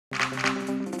Hey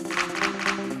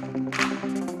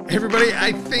everybody,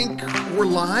 I think we're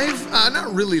live.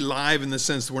 Not really live in the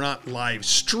sense that we're not live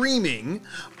streaming,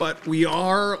 but we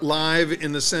are live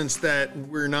in the sense that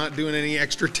we're not doing any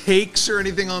extra takes or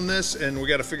anything on this, and we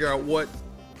got to figure out what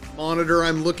monitor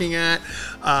I'm looking at.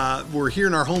 We're here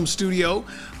in our home studio,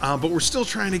 but we're still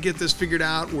trying to get this figured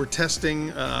out. We're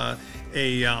testing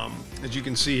as you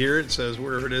can see here, it says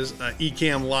wherever it is,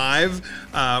 Ecamm Live.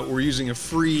 We're using a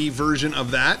free version of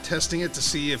that, testing it to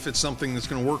see if it's something that's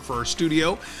going to work for our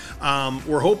studio.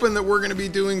 We're hoping that we're going to be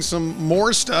doing some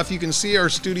more stuff. You can see our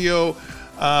studio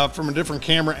from a different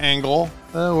camera angle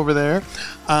over there.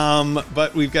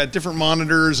 But we've got different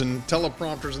monitors and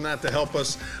teleprompters and that to help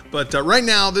us. But right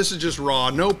now, this is just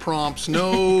raw. No prompts,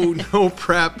 no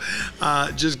prep,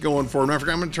 just going forward. Matter of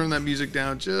fact, I'm going to turn that music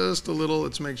down just a little.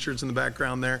 Let's make sure it's in the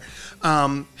background there.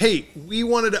 Hey, we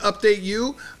wanted to update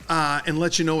you and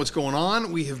let you know what's going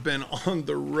on. We have been on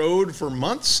the road for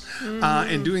months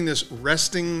and doing this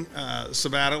resting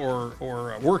sabbatical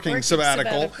or working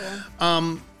sabbatical.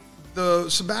 The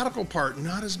sabbatical part,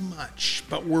 not as much,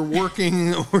 but we're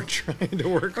working, we're trying to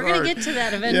work hard. We're going to get to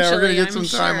that eventually. Yeah, we're going to get some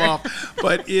time off.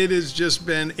 But it has just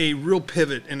been a real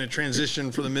pivot and a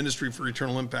transition for the Ministry for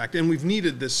Eternal Impact. And we've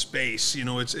needed this space. You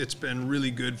know, it's been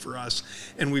really good for us.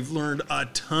 And we've learned a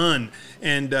ton.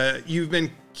 And you've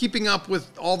been keeping up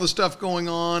with all the stuff going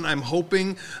on. I'm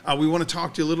hoping we want to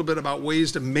talk to you a little bit about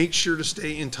ways to make sure to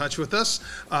stay in touch with us,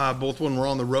 both when we're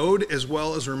on the road as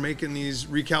well as we're making these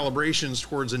recalibrations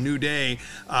towards a new day.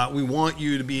 We want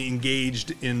you to be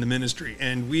engaged in the ministry,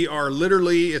 and we are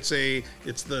literally. It's the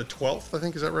 12th, I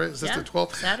think. Is that right? Is that the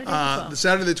 12th? Saturday the 12th. The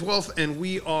Saturday the 12th, and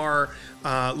we are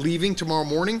leaving tomorrow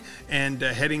morning and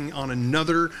heading on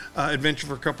another adventure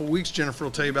for a couple of weeks. Jennifer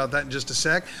will tell you about that in just a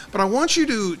sec. But I want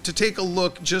you to take a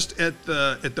look just at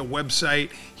the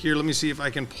website here. Let me see if I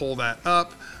can pull that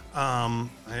up. How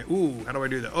do I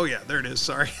do that? Oh yeah, there it is.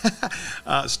 Sorry.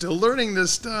 Still learning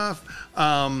this stuff.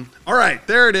 All right,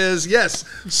 there it is. Yes.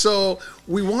 So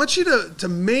we want you to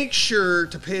make sure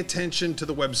to pay attention to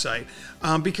the website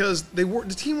because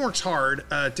the team works hard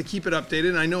to keep it updated.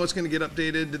 And I know it's going to get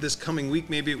updated this coming week.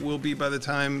 Maybe it will be by the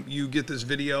time you get this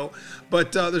video.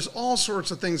 But there's all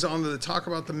sorts of things on there that talk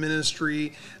about the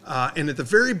ministry. And at the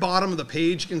very bottom of the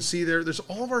page, you can see there's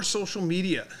all of our social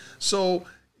media. So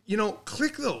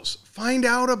click those, find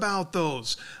out about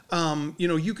those.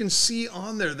 You can see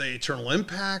on there the Eternal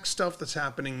Impact stuff that's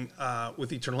happening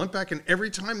with Eternal Impact. And every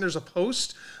time there's a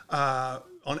post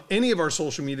on any of our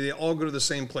social media, they all go to the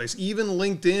same place, even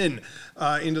LinkedIn,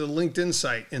 into the LinkedIn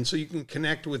site. And so you can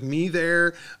connect with me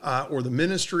there or the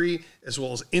ministry, as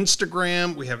well as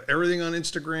Instagram. We have everything on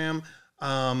Instagram.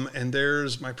 And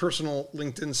there's my personal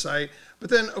LinkedIn site. But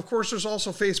then, of course, there's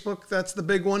also Facebook. That's the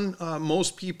big one.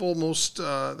 That's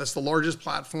the largest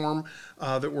platform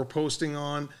that we're posting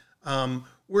on.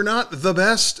 We're not the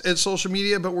best at social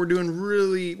media, but we're working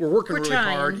really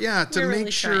hard. Yeah, to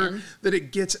make sure that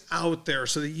it gets out there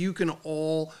so that you can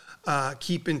all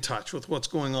keep in touch with what's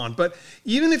going on. But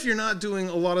even if you're not doing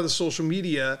a lot of the social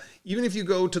media, even if you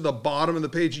go to the bottom of the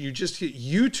page and you just hit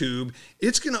YouTube,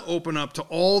 it's going to open up to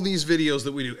all these videos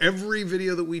that we do. Every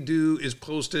video that we do is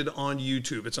posted on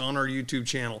YouTube. It's on our YouTube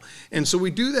channel. And so we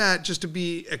do that just to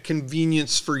be a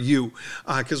convenience for you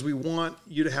because we want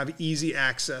you to have easy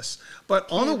access.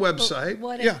 But on the website...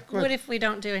 What if we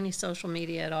don't do any social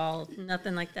media at all?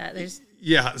 Nothing like that.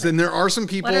 Yeah, then there are some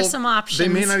people... What are some options? They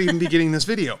may not even be getting this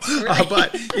video. Right.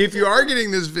 But if you are getting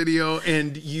this video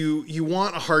and you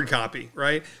want a hard copy,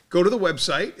 right, go to the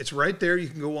website. It's right there. You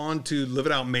can go on to Live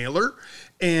It Out Mailer,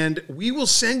 and we will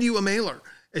send you a mailer.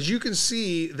 As you can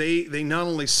see, they not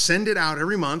only send it out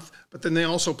every month, but then they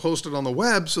also post it on the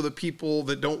web so that people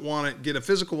that don't want to get a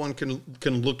physical one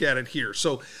can look at it here.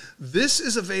 So this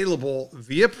is available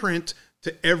via print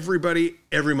to everybody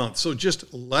every month. So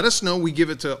just let us know. We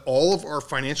give it to all of our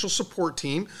financial support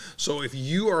team. So if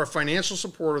you are a financial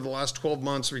supporter of the last 12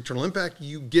 months of Eternal Impact,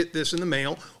 you get this in the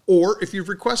mail. Or if you've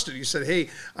requested, you said, hey,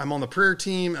 I'm on the prayer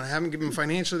team and I haven't given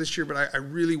financial this year, but I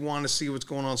really want to see what's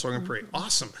going on so I can pray.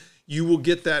 Awesome. You will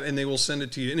get that and they will send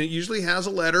it to you. And it usually has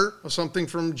a letter or something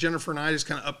from Jennifer and I just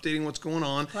kind of updating what's going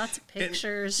on. Lots of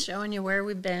pictures showing you where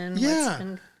we've been, what's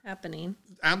been happening.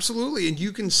 Absolutely. And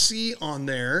you can see on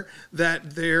there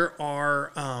that there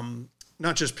are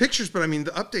not just pictures, but I mean,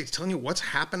 the updates telling you what's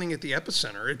happening at the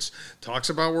epicenter. It talks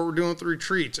about what we're doing with the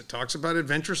retreats. It talks about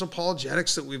adventurous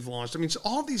apologetics that we've launched. I mean, it's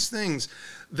all these things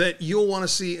that you'll want to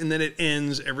see. And then it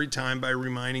ends every time by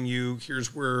reminding you,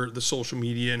 here's where the social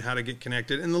media and how to get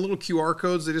connected. And the little QR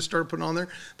codes they just started putting on there,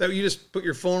 that you just put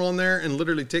your phone on there and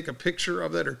literally take a picture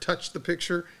of that or touch the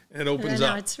picture and it opens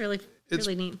up. It's really It's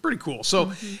really neat. pretty cool.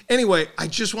 So anyway, I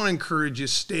just want to encourage you,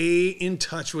 stay in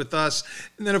touch with us.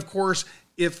 And then, of course,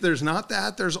 if there's not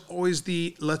that, there's always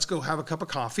the let's go have a cup of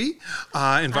coffee.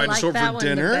 Invite us over for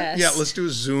dinner. Yeah, let's do a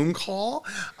Zoom call.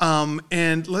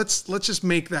 And let's just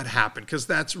make that happen, because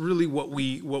that's really what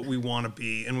we want to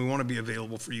be, and we want to be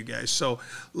available for you guys. So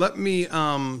let me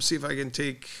see if I can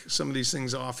take some of these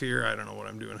things off here. I don't know what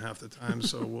I'm doing half the time,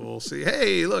 so we'll see.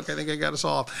 Hey, look, I think I got us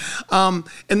off. And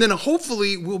then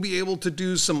hopefully we'll be able to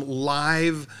do some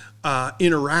live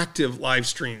interactive live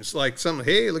streams, like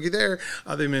hey, looky there.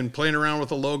 They've been playing around with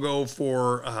the logo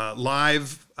for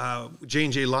live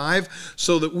J&J Live,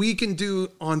 so that we can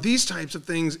do on these types of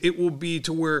things. It will be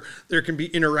to where there can be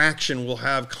interaction. We'll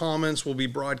have comments. We'll be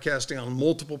broadcasting on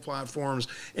multiple platforms,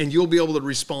 and you'll be able to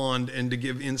respond and to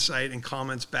give insight and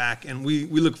comments back. And we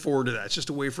look forward to that. It's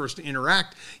just a way for us to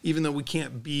interact, even though we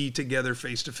can't be together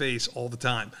face to face all the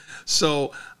time.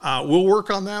 So we'll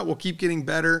work on that. We'll keep getting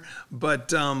better,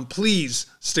 but please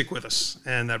stick with us,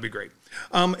 and that'd be great.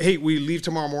 Hey, we leave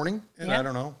tomorrow morning at, I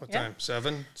don't know, what time?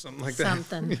 7? Something like that?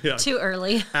 Something. Too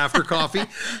early. After coffee?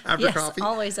 Yes,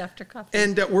 always after coffee.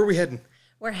 And where are we heading?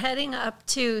 We're heading up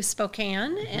to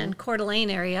Spokane and Coeur d'Alene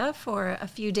area for a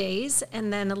few days,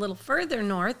 and then a little further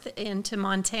north into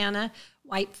Montana,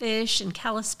 Whitefish and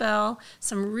Kalispell,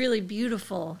 some really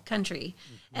beautiful country.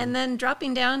 And then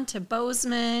dropping down to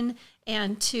Bozeman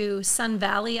and to Sun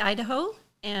Valley, Idaho,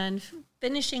 and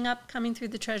finishing up coming through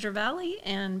the Treasure Valley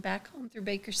and back home through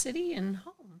Baker City and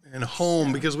home. And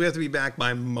home, because we have to be back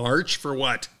by March for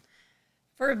what?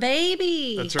 For a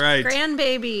baby. That's right.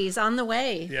 Grandbabies on the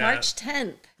way. Yeah. March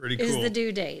 10th is the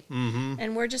due date.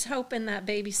 And we're just hoping that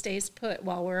baby stays put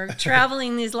while we're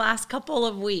traveling these last couple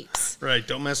of weeks. Right.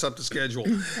 Don't mess up the schedule.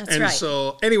 That's right.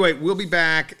 So anyway, we'll be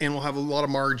back, and we'll have a lot of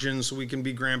margin so we can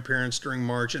be grandparents during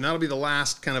March. And that'll be the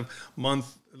last kind of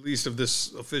month, at least, of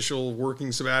this official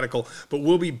working sabbatical. But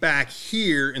we'll be back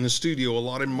here in the studio a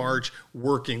lot in March,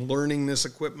 working, learning this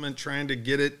equipment, trying to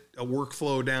get it a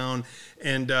workflow down.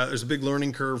 And there's a big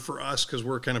learning curve for us, because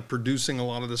we're kind of producing a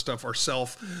lot of this stuff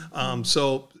ourselves.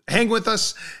 So hang with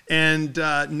us, and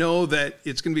know that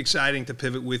it's going to be exciting to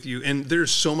pivot with you. And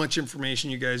there's so much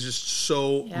information, you guys, just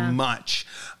so much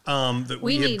that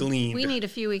we have gleaned. We need a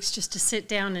few weeks just to sit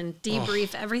down and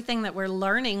debrief everything that we're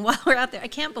learning while we're out there. I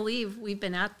can't believe we've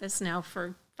been at this now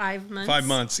for 5 months. 5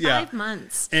 months, yeah. 5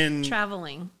 months and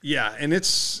traveling. Yeah, and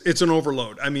it's an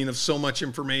overload. I mean, of so much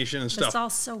information and stuff. It's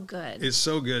all so good. It's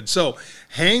so good. So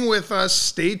hang with us.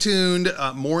 Stay tuned.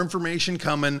 More information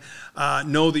coming.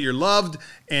 Know that you're loved,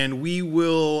 and we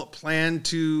will plan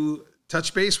to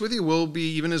touch base with you. We'll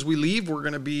be, even as we leave, we're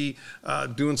going to be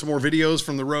doing some more videos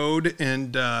from the road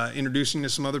and introducing to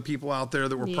some other people out there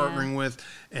that we're partnering with,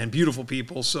 and beautiful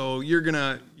people. So you're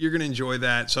gonna enjoy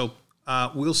that. So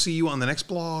we'll see you on the next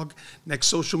blog, next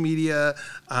social media,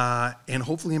 and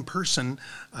hopefully in person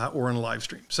or in a live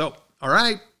stream. So, all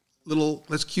right,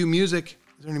 let's cue music.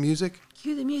 Is there any music?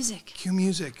 Cue the music. Cue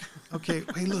music. Okay,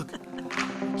 hey, look.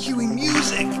 Cueing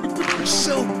music. We're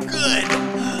so good.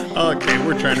 Okay,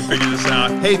 we're trying to figure this out.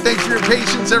 Hey, thanks for your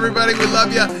patience, everybody. We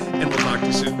love you, and we'll talk to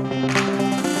you soon.